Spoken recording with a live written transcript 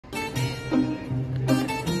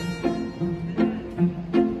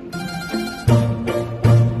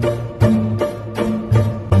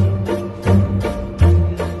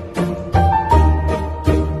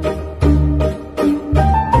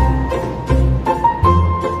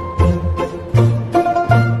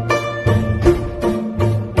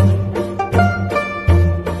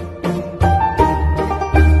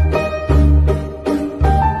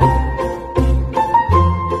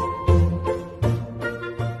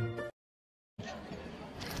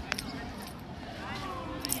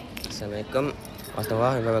Assalamualaikum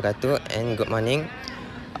warahmatullahi wabarakatuh and good morning.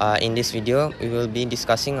 In this video, we will be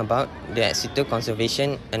discussing about the Situ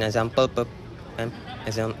conservation, an example purpose,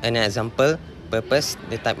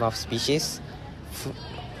 the type of species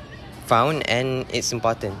found and its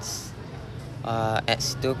importance.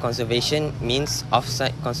 Situ conservation means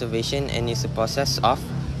off-site conservation and is a process of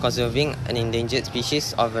conserving an endangered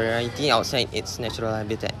species or variety outside its natural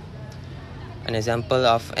habitat. An example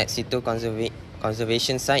of Situ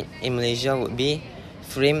conservation site in Malaysia would be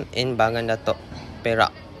Frame in Bagan Datuk, Perak.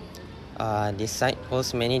 This site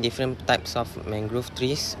holds many different types of mangrove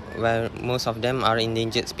trees, where most of them are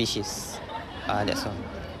endangered species. That's all.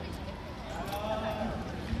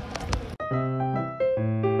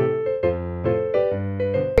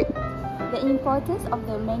 The importance of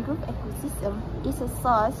the mangrove ecosystem is a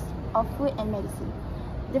source of food and medicine.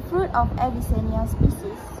 The fruit of Abyssinia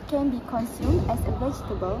species can be consumed as a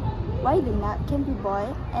vegetable, while the nut can be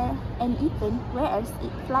boiled and eaten, whereas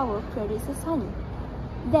its flower produces honey.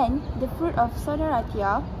 Then, the fruit of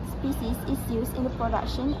Sodoratia species is used in the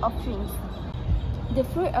production of drinks. The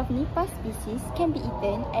fruit of Nipa species can be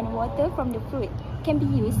eaten, and water from the fruit can be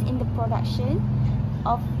used in the production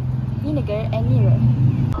of vinegar and mirror.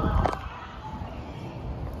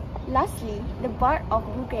 Lastly, the bark of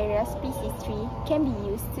Bulgaria species tree can be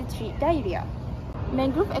used to treat diarrhea.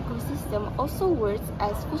 Mangrove ecosystem also works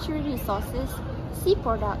as fishery resources. Sea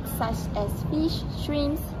products such as fish,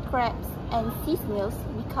 shrimps, crabs, and sea snails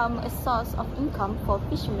become a source of income for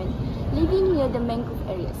fishermen living near the mangrove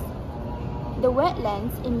areas. The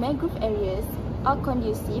wetlands in mangrove areas are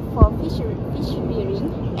conducive for fish rearing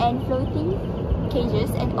and floating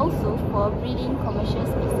cages, and also for breeding commercial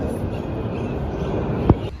species.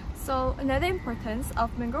 So, another importance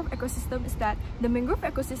of mangrove ecosystem is that the mangrove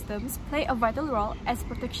ecosystems play a vital role as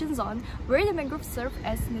protection zone, where the mangroves serve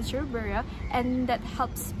as natural barrier and that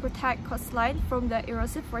helps protect coastline from the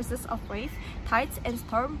erosive forces of wave, tides, and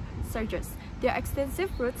storm surges. Their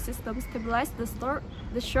extensive root systems stabilize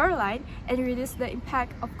the shoreline and reduce the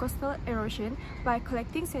impact of coastal erosion by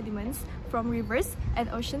collecting sediments from rivers and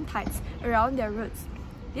ocean tides around their roots.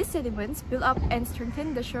 These sediments build up and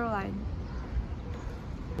strengthen the shoreline.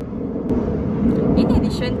 In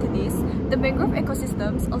addition to this, the mangrove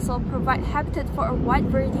ecosystems also provide habitat for a wide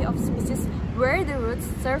variety of species, where the roots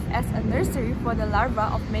serve as a nursery for the larvae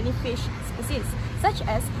of many fish species, such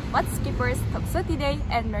as mudskippers, Toxotidae,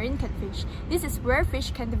 and marine catfish. This is where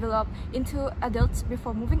fish can develop into adults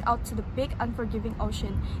before moving out to the big unforgiving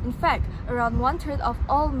ocean. In fact, around 1/3 of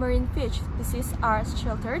all marine fish species are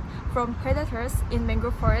sheltered from predators in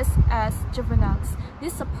mangrove forests as juveniles.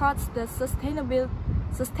 This supports the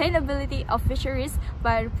sustainability of fisheries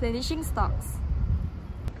by replenishing stocks.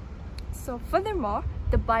 So furthermore,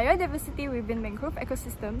 the biodiversity within mangrove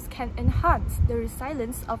ecosystems can enhance the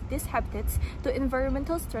resilience of these habitats to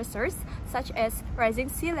environmental stressors such as rising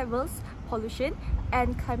sea levels, pollution,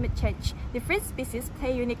 and climate change. Different species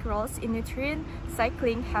play unique roles in nutrient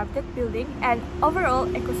cycling, habitat building, and overall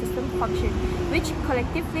ecosystem function, which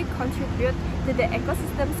collectively contribute to the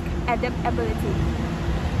ecosystem's adaptability.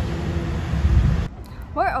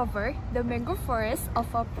 Moreover, the mangrove forests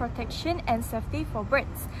offer protection and safety for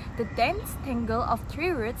birds. The dense tangle of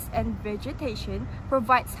tree roots and vegetation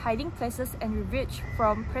provides hiding places and refuge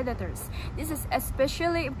from predators. This is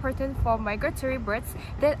especially important for migratory birds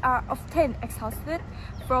that are often exhausted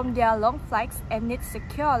from their long flights and need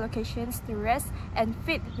secure locations to rest and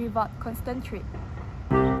feed without constant threat.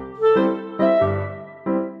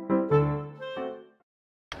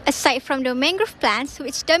 Aside from the mangrove plants,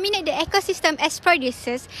 which dominate the ecosystem as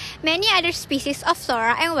producers, many other species of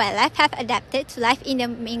flora and wildlife have adapted to life in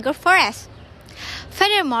the mangrove forest.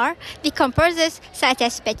 Furthermore, decomposers such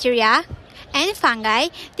as bacteria and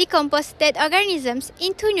fungi decompose dead organisms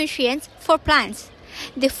into nutrients for plants.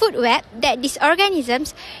 The food web that these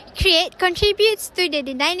organisms create contributes to the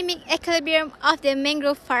dynamic equilibrium of the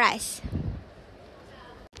mangrove forest.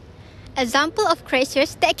 Examples of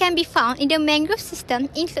creatures that can be found in the mangrove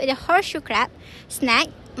system include the horseshoe crab,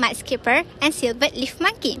 snake, mudskipper, and silvered leaf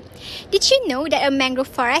monkey. Did you know that a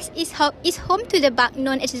mangrove forest is home to the bug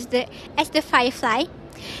known as the firefly?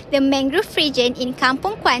 The mangrove region in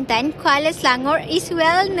Kampung Kuantan, Kuala Selangor is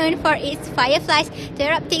well known for its fireflies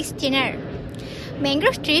therapeutic dinner.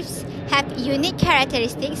 Mangrove trees have unique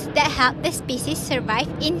characteristics that help the species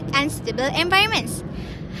survive in unstable environments.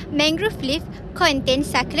 Mangrove leaf contain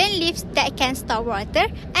succulent leaves that can store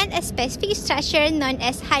water and a specific structure known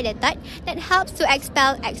as hydathoid that helps to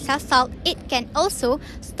expel excess salt. It can also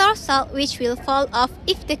store salt, which will fall off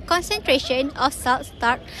if the concentration of salt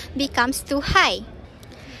stored becomes too high.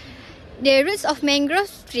 The roots of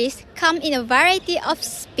mangrove trees come in a variety of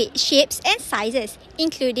shapes and sizes,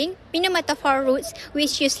 including pneumatophore roots,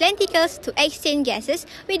 which use lenticels to exchange gases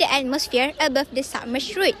with the atmosphere above the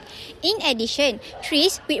submerged root. In addition,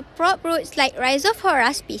 trees with prop roots like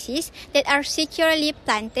Rhizophora species that are securely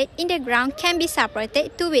planted in the ground can be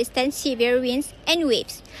supported to withstand severe winds and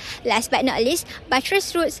waves. Last but not least,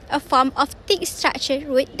 buttress roots, a form of thick structured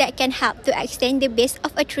root that can help to extend the base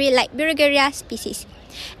of a tree like Birgeria species.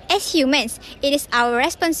 As humans, it is our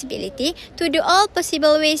responsibility to do all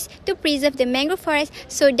possible ways to preserve the mangrove forest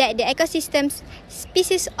so that the ecosystems,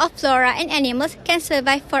 species of flora and animals can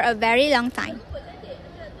survive for a very long time.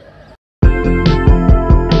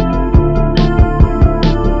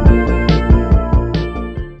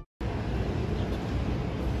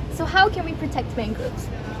 So how can we protect mangroves?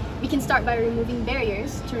 We can start by removing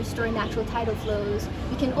barriers to restore natural tidal flows.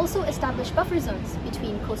 We can also establish buffer zones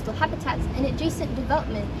between coastal habitats and adjacent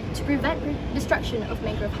development to prevent destruction of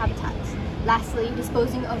mangrove habitats. Lastly,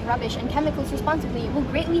 disposing of rubbish and chemicals responsibly will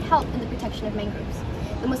greatly help in the protection of mangroves.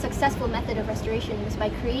 The most successful method of restoration is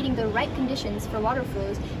by creating the right conditions for water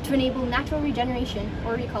flows to enable natural regeneration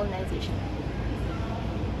or recolonization.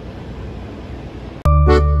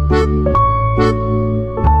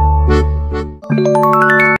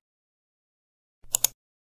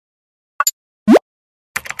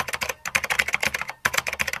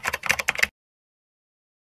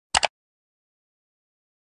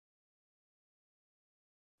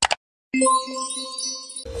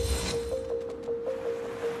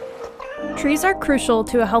 Trees are crucial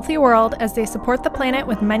to a healthy world as they support the planet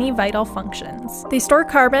with many vital functions. They store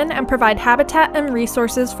carbon and provide habitat and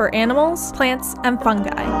resources for animals, plants, and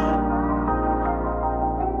fungi.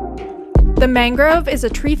 The mangrove is a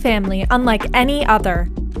tree family unlike any other.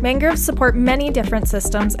 Mangroves support many different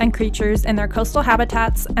systems and creatures in their coastal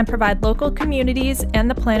habitats and provide local communities and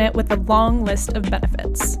the planet with a long list of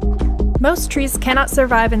benefits. Most trees cannot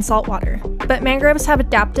survive in salt water, but mangroves have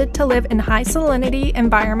adapted to live in high salinity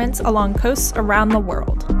environments along coasts around the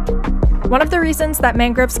world. One of the reasons that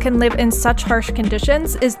mangroves can live in such harsh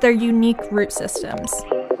conditions is their unique root systems.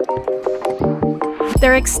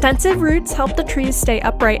 Their extensive roots help the trees stay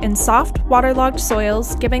upright in soft, waterlogged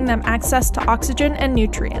soils, giving them access to oxygen and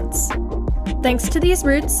nutrients. Thanks to these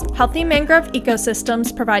roots, healthy mangrove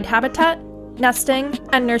ecosystems provide habitat, nesting,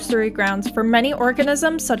 and nursery grounds for many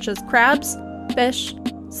organisms such as crabs, fish,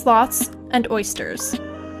 sloths, and oysters.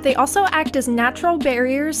 They also act as natural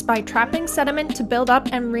barriers by trapping sediment to build up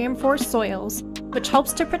and reinforce soils, which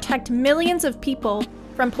helps to protect millions of people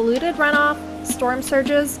from polluted runoff, storm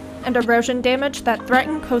surges, and erosion damage that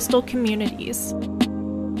threaten coastal communities.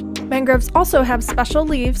 Mangroves also have special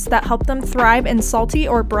leaves that help them thrive in salty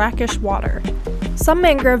or brackish water. Some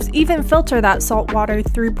mangroves even filter that salt water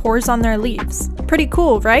through pores on their leaves. Pretty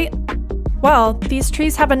cool, right? Well, these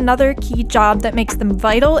trees have another key job that makes them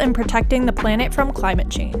vital in protecting the planet from climate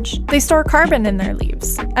change. They store carbon in their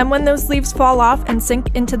leaves, and when those leaves fall off and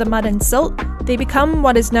sink into the mud and silt, they become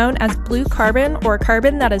what is known as blue carbon, or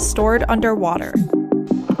carbon that is stored underwater.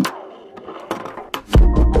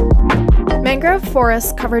 Mangrove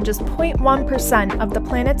forests cover just 0.1% of the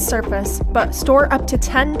planet's surface, but store up to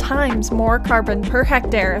 10 times more carbon per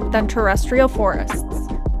hectare than terrestrial forests.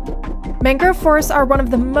 Mangrove forests are one of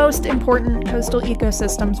the most important coastal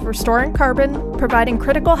ecosystems for storing carbon, providing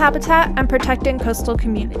critical habitat, and protecting coastal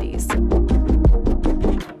communities.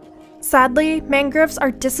 Sadly, mangroves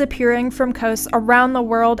are disappearing from coasts around the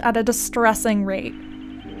world at a distressing rate.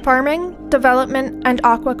 Farming, development, and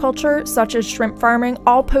aquaculture, such as shrimp farming,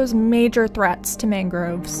 all pose major threats to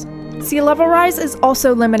mangroves. Sea level rise is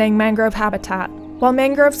also limiting mangrove habitat. While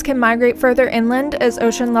mangroves can migrate further inland as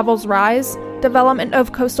ocean levels rise, development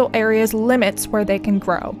of coastal areas limits where they can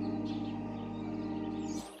grow.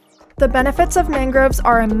 The benefits of mangroves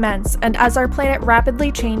are immense, and as our planet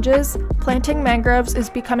rapidly changes, planting mangroves is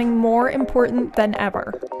becoming more important than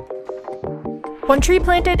ever. One Tree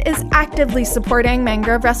Planted is actively supporting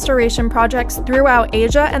mangrove restoration projects throughout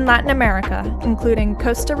Asia and Latin America, including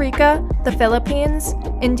Costa Rica, the Philippines,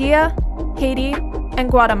 India, Haiti,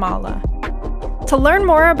 and Guatemala. To learn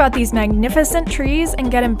more about these magnificent trees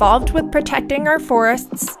and get involved with protecting our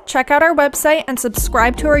forests, check out our website and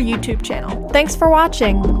subscribe to our YouTube channel. Thanks for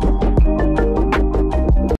watching!